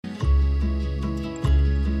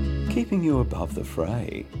keeping you above the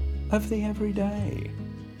fray of the everyday.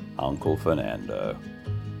 Uncle Fernando,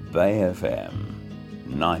 Bay FM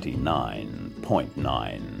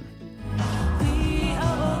 99.9.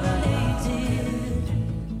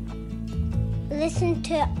 Listen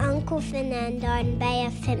to Uncle Fernando on Bay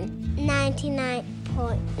FM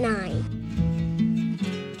 99.9.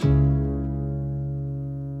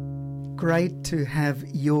 Great to have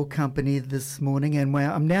your company this morning, and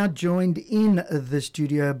I'm now joined in the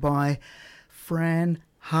studio by Fran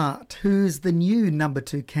Hart, who's the new number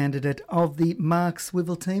 2 candidate of the Mark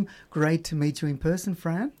Swivel team. Great to meet you in person,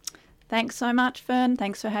 Fran. Thanks so much, Fern.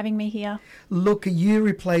 Thanks for having me here. Look, you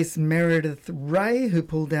replaced Meredith Ray, who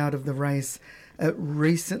pulled out of the race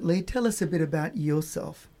recently. Tell us a bit about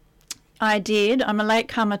yourself. I did. I'm a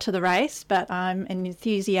latecomer to the race, but I'm an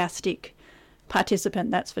enthusiastic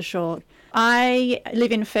participant, that's for sure. I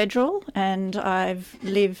live in Federal and I've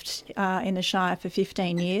lived in the Shire for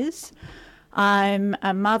 15 years. I'm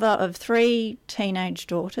a mother of 3 teenage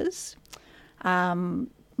daughters. My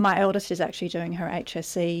eldest is actually doing her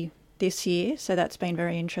HSC this year, so that's been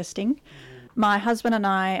very interesting. My husband and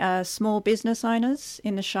I are small business owners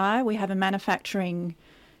in the Shire. We have a manufacturing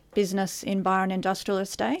business in Byron Industrial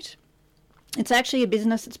Estate. It's actually a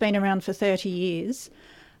business that's been around for 30 years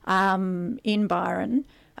in Byron.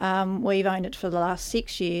 We've owned it for the last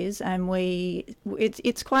 6 years, and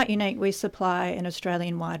it's quite unique. We supply an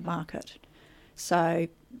Australian-wide market. So,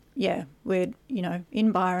 yeah, we're,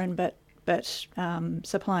 in Byron, but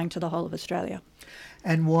supplying to the whole of Australia.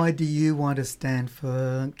 And why do you want to stand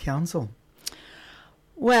for council?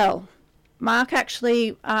 Well, Mark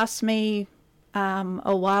actually asked me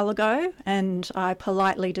a while ago, and I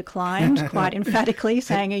politely declined quite emphatically,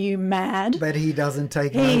 saying, "Are you mad?" But he doesn't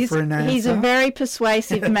take no for an answer. He's a very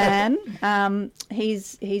persuasive man.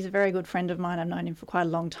 He's a very good friend of mine. I've known him for quite a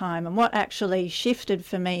long time. And what actually shifted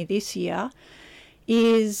for me this year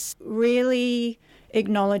is really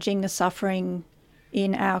acknowledging the suffering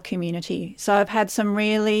in our community. So I've had some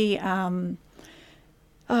really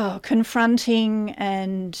confronting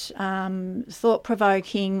and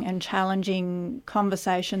thought-provoking and challenging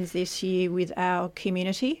conversations this year with our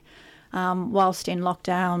community. Whilst in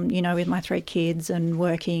lockdown, with my 3 kids and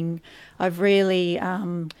working, I've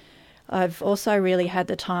also really had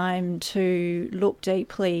the time to look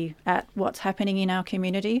deeply at what's happening in our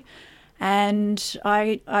community. And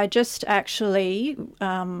I just actually,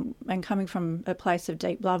 and coming from a place of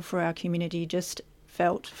deep love for our community, just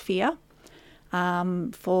felt fear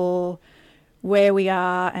for where we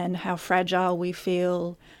are and how fragile we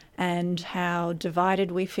feel and how divided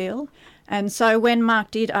we feel. And so when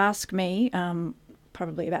Mark did ask me,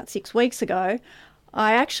 probably about 6 weeks ago,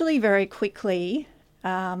 I actually very quickly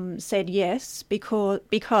said yes,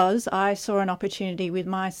 because I saw an opportunity with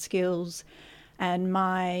my skills and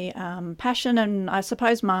my passion and I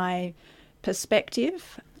suppose my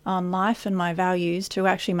perspective on life and my values to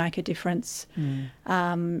actually make a difference in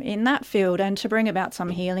that field and to bring about some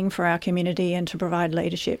healing for our community and to provide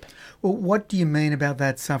leadership. Well, what do you mean about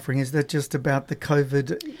that suffering? Is that just about the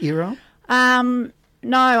COVID era? No,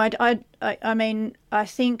 I mean, I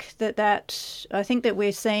think that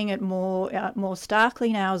we're seeing it more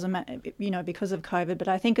starkly now as because of COVID, but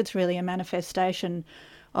I think it's really a manifestation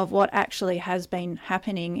of what actually has been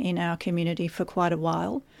happening in our community for quite a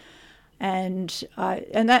while. And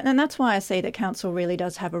that's why I see that council really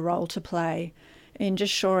does have a role to play in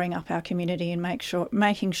just shoring up our community and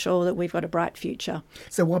making sure that we've got a bright future.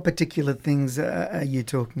 So what particular things are you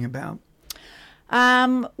talking about?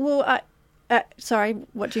 Sorry,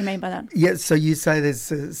 what do you mean by that? Yeah, so you say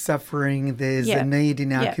there's suffering, there's a need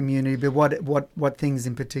in our community, but what things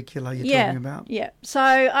in particular are you talking about? Yeah,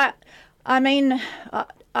 so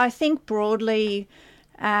I think broadly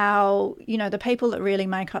the people that really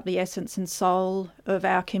make up the essence and soul of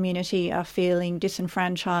our community are feeling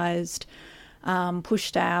disenfranchised,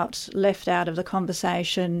 pushed out, left out of the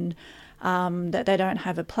conversation, that they don't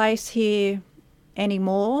have a place here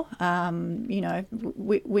anymore.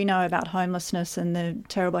 We know about homelessness and the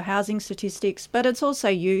terrible housing statistics, but it's also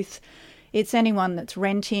youth. It's anyone that's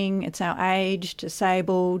renting, it's our age,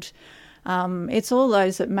 disabled. It's all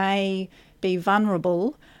those that may be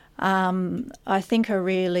vulnerable, I think are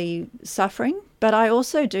really suffering. But I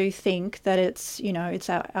also do think that it's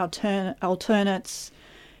our alternates,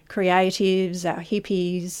 creatives, our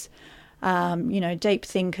hippies, deep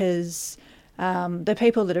thinkers, the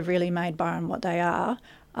people that have really made Byron what they are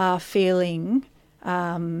feeling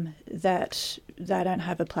that they don't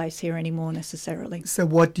have a place here anymore necessarily. So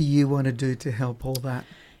what do you want to do to help all that?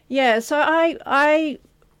 Yeah, so I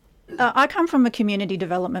come from a community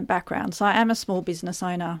development background, so I am a small business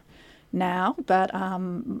owner now, but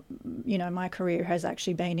my career has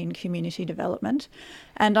actually been in community development,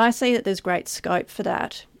 and I see that there's great scope for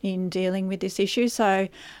that in dealing with this issue. So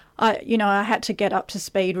I had to get up to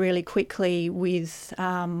speed really quickly with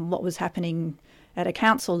what was happening at a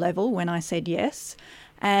council level when I said yes,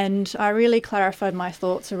 and I really clarified my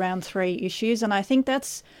thoughts around 3 issues. And I think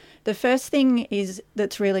that's the first thing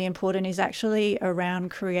that's really important is actually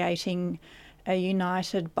around creating a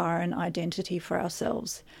united Byron identity for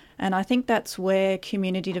ourselves. And I think that's where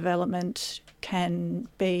community development can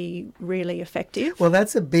be really effective. Well,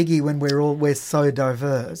 that's a biggie when we're so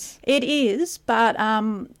diverse. It is, but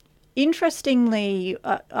interestingly,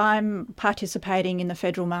 I'm participating in the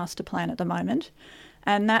Federal Master Plan at the moment,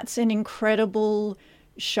 and that's an incredible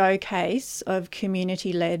showcase of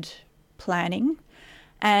community-led planning.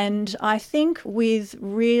 And I think with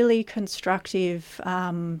really constructive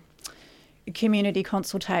community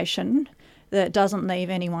consultation that doesn't leave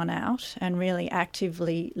anyone out and really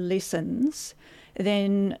actively listens,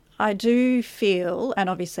 then I do feel, and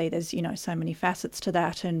obviously there's, so many facets to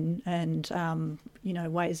that and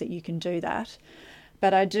ways that you can do that.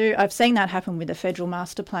 But I've seen that happen with the Federal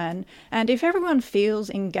Master Plan. And if everyone feels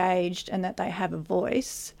engaged and that they have a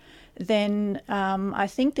voice, then I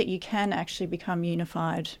think that you can actually become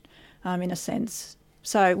unified in a sense.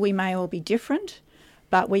 So we may all be different,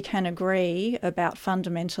 but we can agree about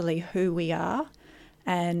fundamentally who we are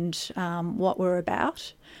and what we're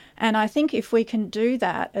about. And I think if we can do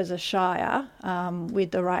that as a shire with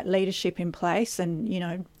the right leadership in place and,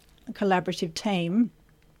 a collaborative team,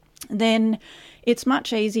 then it's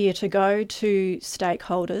much easier to go to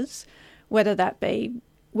stakeholders, whether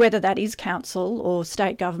that is council or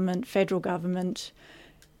state government, federal government,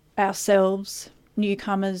 ourselves,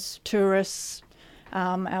 newcomers, tourists,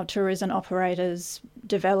 our tourism operators,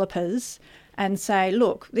 developers, and say,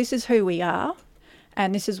 look, this is who we are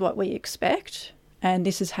and this is what we expect and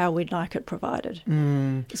this is how we'd like it provided.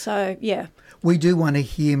 So, yeah. We do want to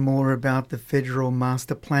hear more about the Federal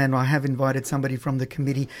Master Plan. I have invited somebody from the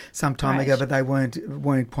committee some time ago, but they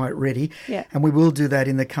weren't quite ready. Yeah. And we will do that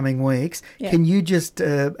in the coming weeks. Yeah. Can you just,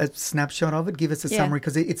 a snapshot of it, give us a summary?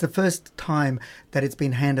 Because it's the first time that it's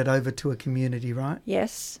been handed over to a community, right?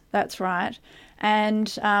 Yes, that's right.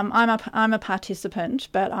 And I'm a participant,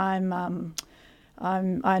 but I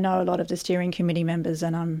know a lot of the steering committee members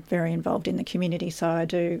and I'm very involved in the community, so I've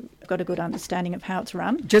got a good understanding of how it's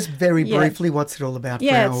run. Just very briefly, what's it all about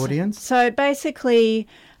for our audience? So basically,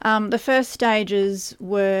 the first stages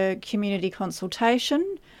were community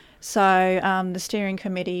consultation. So the steering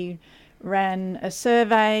committee ran a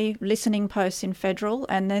survey, listening posts in federal,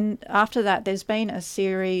 and then after that there's been a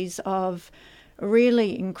series of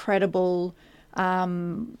really incredible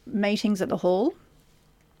meetings at the hall,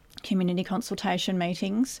 community consultation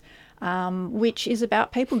meetings, which is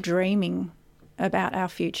about people dreaming about our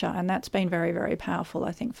future, and that's been very, very powerful,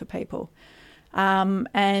 I think, for people.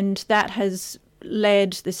 And that has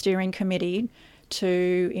led the steering committee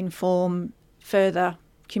to inform further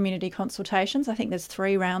community consultations. I think there's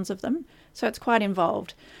 3 rounds of them, so it's quite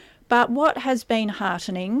involved. But what has been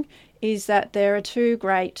heartening is that there are 2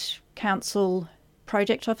 great council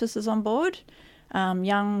project officers on board,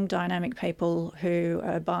 young, dynamic people who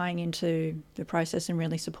are buying into the process and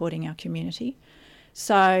really supporting our community.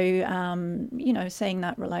 So, seeing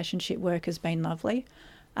that relationship work has been lovely.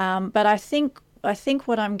 But I think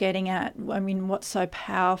what I'm getting at, what's so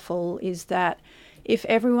powerful is that if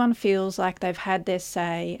everyone feels like they've had their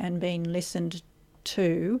say and been listened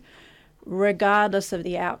to, regardless of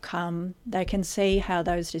the outcome, they can see how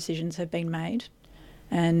those decisions have been made.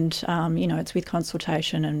 And, it's with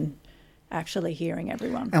consultation and actually hearing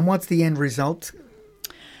everyone. And what's the end result?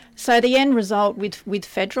 So the end result with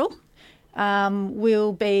federal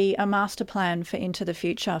will be a master plan for into the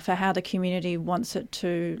future for how the community wants it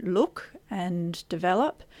to look and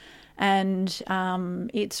develop. And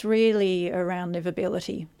it's really around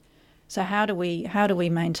livability. So how do we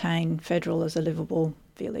maintain federal as a livable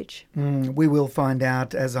village? We will find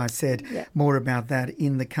out, as I said, more about that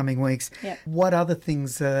in the coming weeks. What other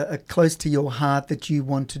things are close to your heart that you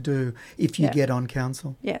want to do if you get on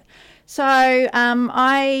council? So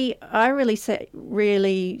I really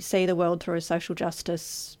see the world through a social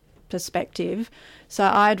justice perspective. So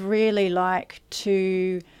I'd really like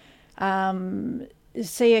to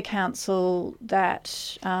see a council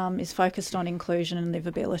that is focused on inclusion and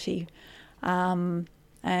livability.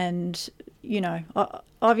 And,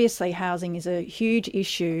 obviously housing is a huge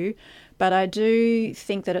issue, but I do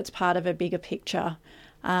think that it's part of a bigger picture.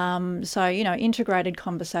 So, integrated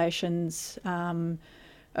conversations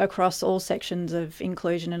across all sections of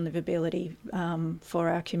inclusion and livability for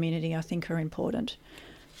our community, I think, are important.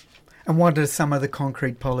 And what are some of the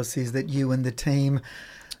concrete policies that you and the team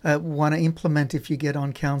want to implement if you get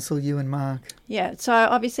on council, you and Mark? Yeah, so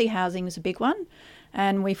obviously housing is a big one,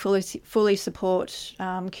 and we fully support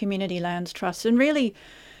community lands trusts, and really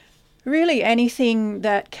anything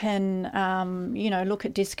that can, look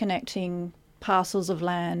at disconnecting parcels of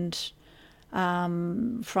land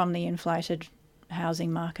from the inflated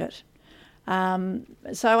housing market.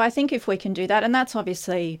 So I think if we can do that, and that's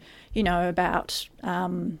obviously, about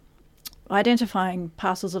identifying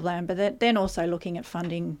parcels of land, but then also looking at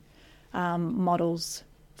funding models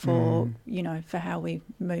for how we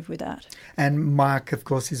move with that. And Mark, of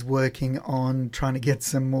course, is working on trying to get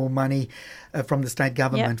some more money from the state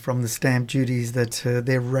government, from the stamp duties that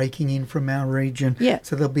they're raking in from our region. Yeah.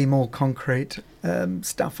 So there'll be more concrete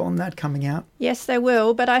stuff on that coming out. Yes, there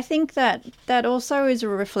will. But I think that also is a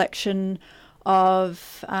reflection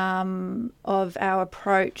of our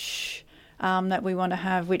approach that we want to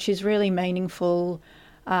have, which is really meaningful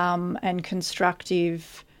and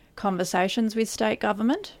constructive conversations with state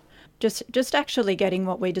government, just actually getting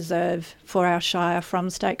what we deserve for our shire from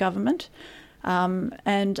state government.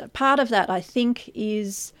 And part of that, I think,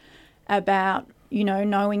 is about,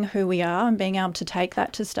 knowing who we are and being able to take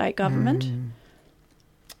that to state government.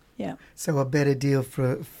 Yeah. So a better deal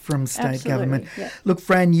from state government. Yeah. Look,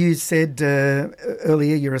 Fran, you said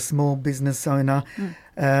earlier you're a small business owner.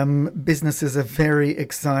 Businesses are very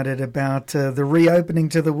excited about the reopening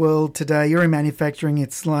to the world today. You're in manufacturing,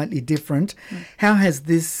 it's slightly different. How has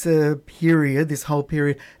this whole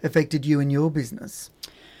period, affected you and your business?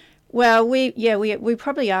 Well, we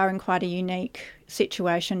probably are in quite a unique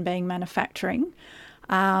situation being manufacturing,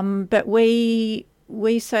 but we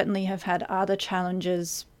certainly have had other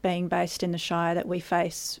challenges being based in the Shire that we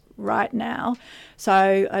face right now.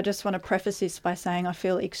 So I just want to preface this by saying I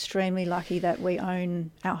feel extremely lucky that we own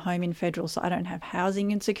our home in Federal, so I don't have housing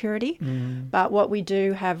insecurity. But what we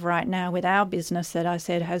do have right now with our business that I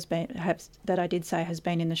said has been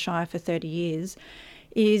in the Shire for 30 years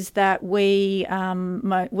is that we've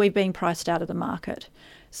been priced out of the market.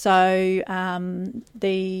 So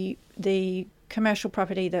the commercial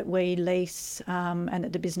property that we lease and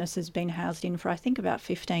that the business has been housed in for I think about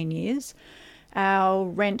 15 years, our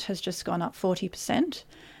rent has just gone up 40%,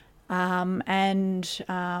 and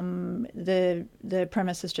the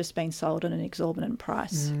premise has just been sold at an exorbitant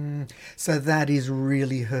price. So that is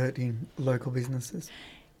really hurting local businesses?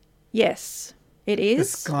 Yes, it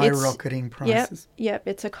is. The skyrocketing prices. Yep,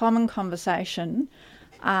 it's a common conversation.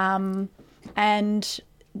 And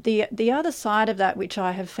the other side of that, which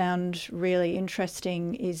I have found really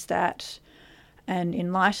interesting, is that, and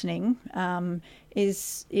enlightening,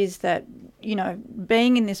 is that,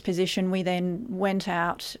 being in this position, we then went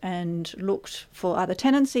out and looked for other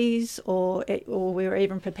tenancies, or we were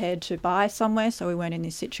even prepared to buy somewhere, so we weren't in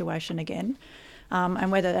this situation again.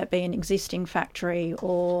 And whether that be an existing factory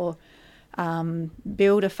or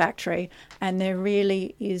build a factory, and there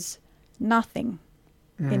really is nothing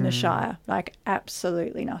in the Shire, like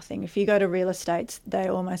absolutely nothing. If you go to real estates, they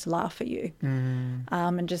almost laugh at you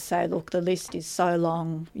and just say, look, the list is so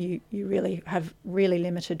long, you really have really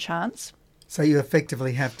limited chance. So you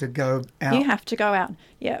effectively have to go out. You have to go out,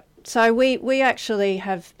 yeah. So we actually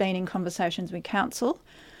have been in conversations with council,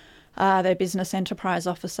 their business enterprise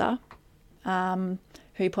officer,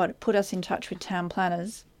 who put us in touch with town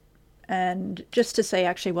planners, and just to see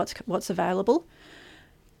actually what's available.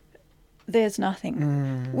 There's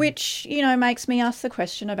nothing, which, makes me ask the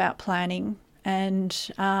question about planning and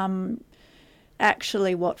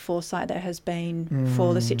actually what foresight there has been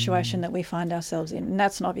for the situation that we find ourselves in. And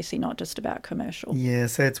that's obviously not just about commercial. Yeah,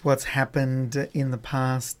 so it's what's happened in the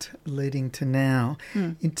past leading to now.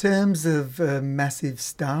 In terms of massive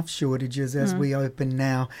staff shortages as we open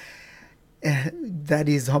now, that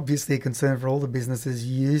is obviously a concern for all the businesses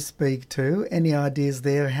you speak to. Any ideas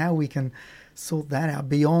there how we can sort that out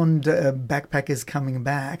beyond backpackers coming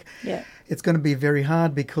back? Yeah, it's going to be very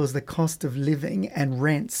hard because the cost of living and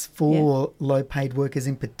rents for low-paid workers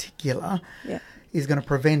in particular is going to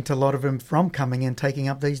prevent a lot of them from coming and taking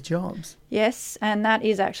up these jobs. Yes, and that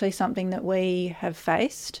is actually something that we have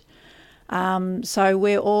faced. So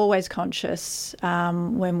we're always conscious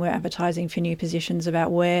when we're advertising for new positions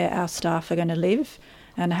about where our staff are going to live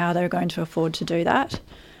and how they're going to afford to do that.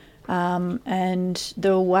 And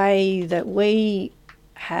the way that we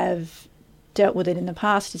have dealt with it in the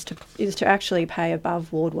past is to actually pay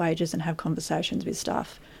above ward wages and have conversations with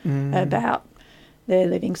staff about their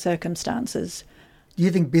living circumstances. Do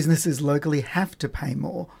you think businesses locally have to pay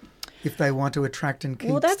more if they want to attract and keep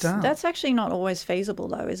staff? Well, that's actually not always feasible,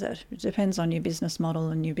 though, is it? It depends on your business model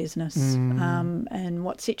and your business and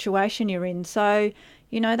what situation you're in. So,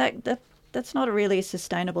 that's not really a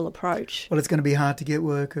sustainable approach. Well, it's going to be hard to get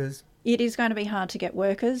workers. It is going to be hard to get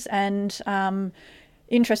workers, and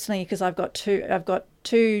interestingly, because I've got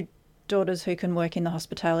two daughters who can work in the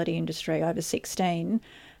hospitality industry over 16,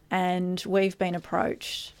 and we've been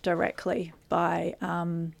approached directly by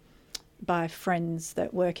friends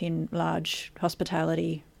that work in large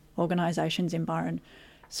hospitality organisations in Byron.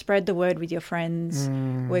 Spread the word with your friends.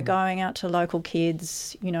 We're going out to local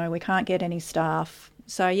kids. We can't get any staff.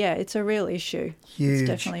 So, yeah, it's a real issue. Huge. It's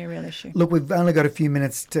definitely a real issue. Look, we've only got a few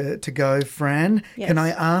minutes to go, Fran. Yes. Can I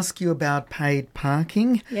ask you about paid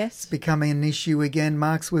parking? Yes. It's becoming an issue again.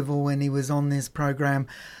 Mark Swivel, when he was on this program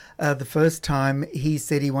the first time, he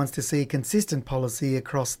said he wants to see a consistent policy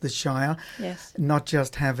across the Shire, Yes. not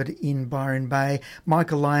just have it in Byron Bay.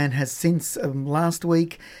 Michael Lyon has since last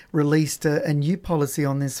week released a new policy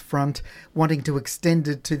on this front, wanting to extend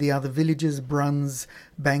it to the other villages, Bruns,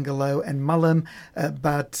 Bangalow and Mullum,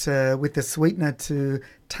 but with the sweetener to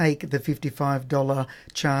take the $55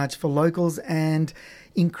 charge for locals and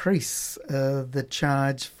increase the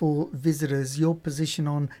charge for visitors. Your position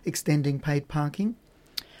on extending paid parking?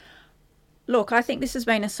 Look, I think this has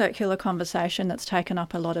been a circular conversation that's taken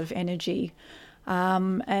up a lot of energy,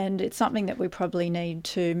 and it's something that we probably need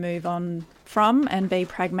to move on from and be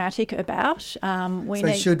pragmatic about.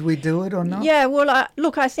 Should we do it or not? Yeah, well, I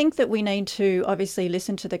think that we need to obviously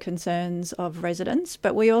listen to the concerns of residents,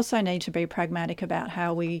 but we also need to be pragmatic about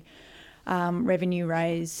how we revenue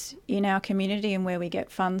raise in our community and where we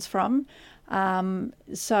get funds from.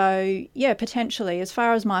 Potentially, as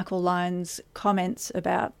far as Michael Lyon's comments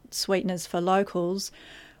about sweeteners for locals,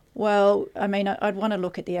 well, I mean, I'd want to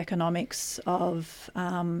look at the economics of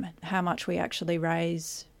how much we actually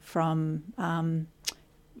raise from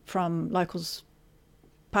locals'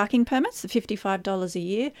 parking permits, the $55 a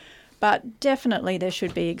year, but definitely there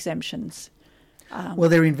should be exemptions. Well,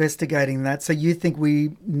 they're investigating that, so you think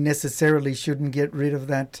we necessarily shouldn't get rid of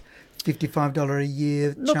that $55 a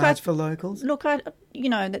year charge for locals? Look,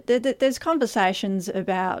 there's conversations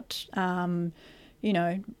about,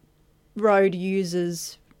 road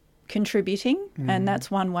users contributing, and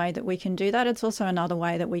that's one way that we can do that. It's also another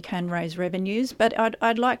way that we can raise revenues, but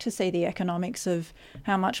I'd like to see the economics of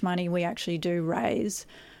how much money we actually do raise.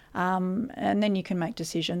 And then you can make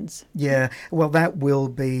decisions. Yeah, well, that will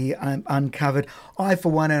be uncovered. I,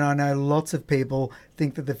 for one, and I know lots of people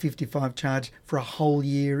think that the $55 charge for a whole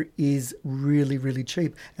year is really, really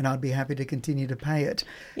cheap, and I'd be happy to continue to pay it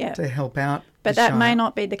to help out. But that may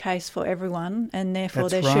not be the case for everyone, and therefore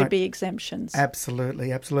there should be exemptions. Absolutely.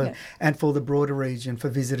 Yeah. And for the broader region, for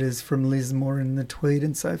visitors from Lismore and the Tweed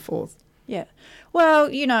and so forth. Yeah. Well,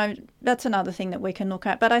 that's another thing that we can look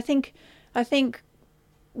at. But I think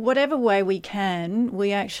whatever way we can,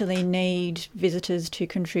 we actually need visitors to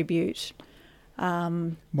contribute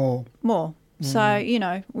more.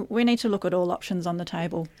 So, we need to look at all options on the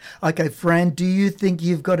table. Okay, Fran, do you think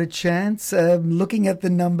you've got a chance? Looking at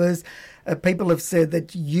the numbers, people have said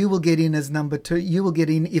that you will get in as number 2. You will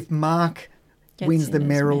get in if Mark wins the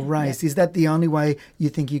mayoral race. Yep. Is that the only way you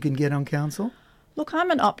think you can get on council? Look,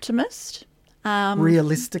 I'm an optimist.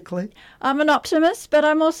 Realistically, I'm an optimist, but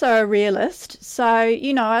I'm also a realist. So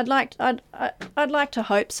I'd like to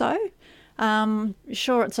hope so.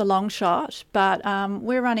 Sure, it's a long shot, but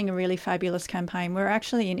we're running a really fabulous campaign. We're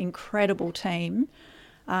actually an incredible team.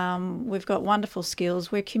 We've got wonderful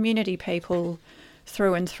skills. We're community people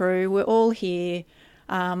through and through. We're all here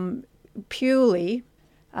purely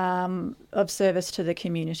of service to the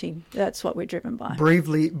community. That's what we're driven by.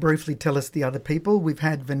 Briefly tell us the other people. We've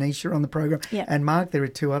had Venetia on the program, and Mark. There are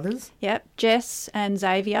 2 others. Yep, Jess and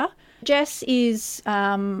Xavier. Jess is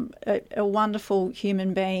a wonderful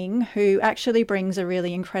human being who actually brings a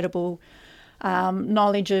really incredible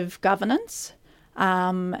knowledge of governance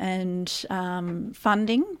and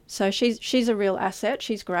funding. So she's a real asset.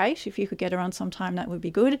 She's great. If you could get her on sometime, that would be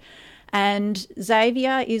good. And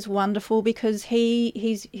Xavier is wonderful because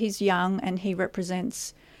he's young and he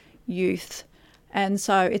represents youth. And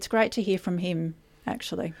so it's great to hear from him,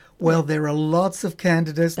 actually. Well, there are lots of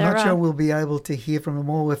candidates. Not sure we'll be able to hear from them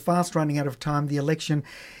all. We're fast running out of time. The election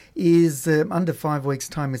is under 5 weeks'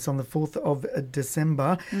 time. It's on the 4th of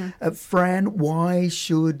December. Fran, why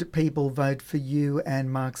should people vote for you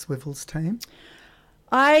and Mark Swivel's team?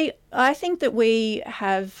 I think that we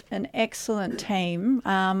have an excellent team.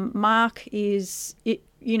 Mark is,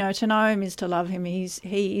 to know him is to love him.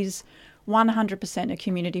 He is 100% a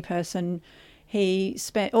community person. He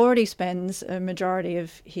already spends a majority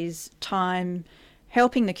of his time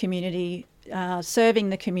helping the community, serving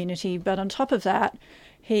the community. But on top of that,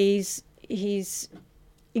 he's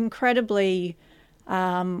incredibly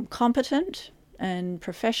competent and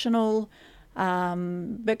professional,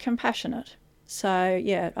 but compassionate. So,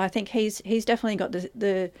 yeah, I think he's definitely got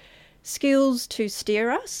the skills to steer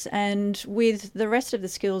us, and with the rest of the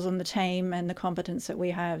skills on the team and the competence that we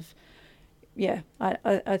have, yeah,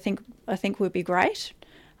 I think would be great.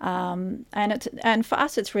 And for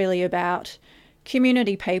us, it's really about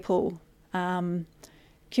community people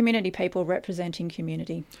representing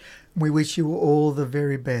community. We wish you all the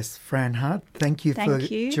very best, Fran Hart. Thank you for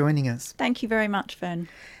joining us. Thank you very much, Fern.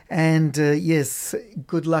 And yes,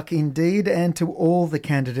 good luck indeed, and to all the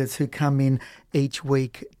candidates who come in each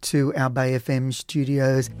week to our Bay FM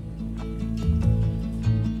studios.